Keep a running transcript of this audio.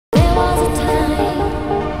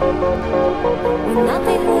when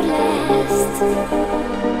nothing would last.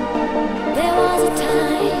 There was a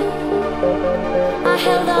time I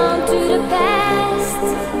held on to the past.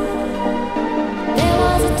 There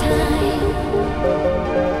was a time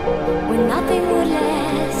when nothing would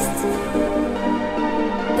last.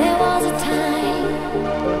 There was a time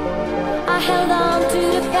I held on to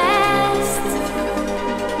the past.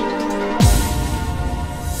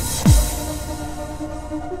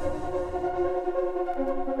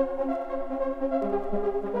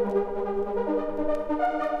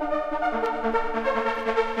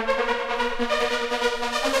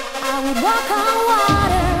 I would walk on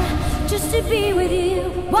water just to be with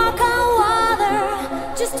you. Walk on water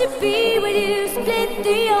just to be with you. Split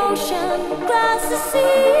the ocean, cross the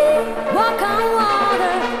sea. Walk on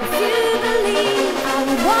water if you believe. I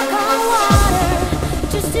would walk on water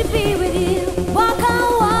just to be with you.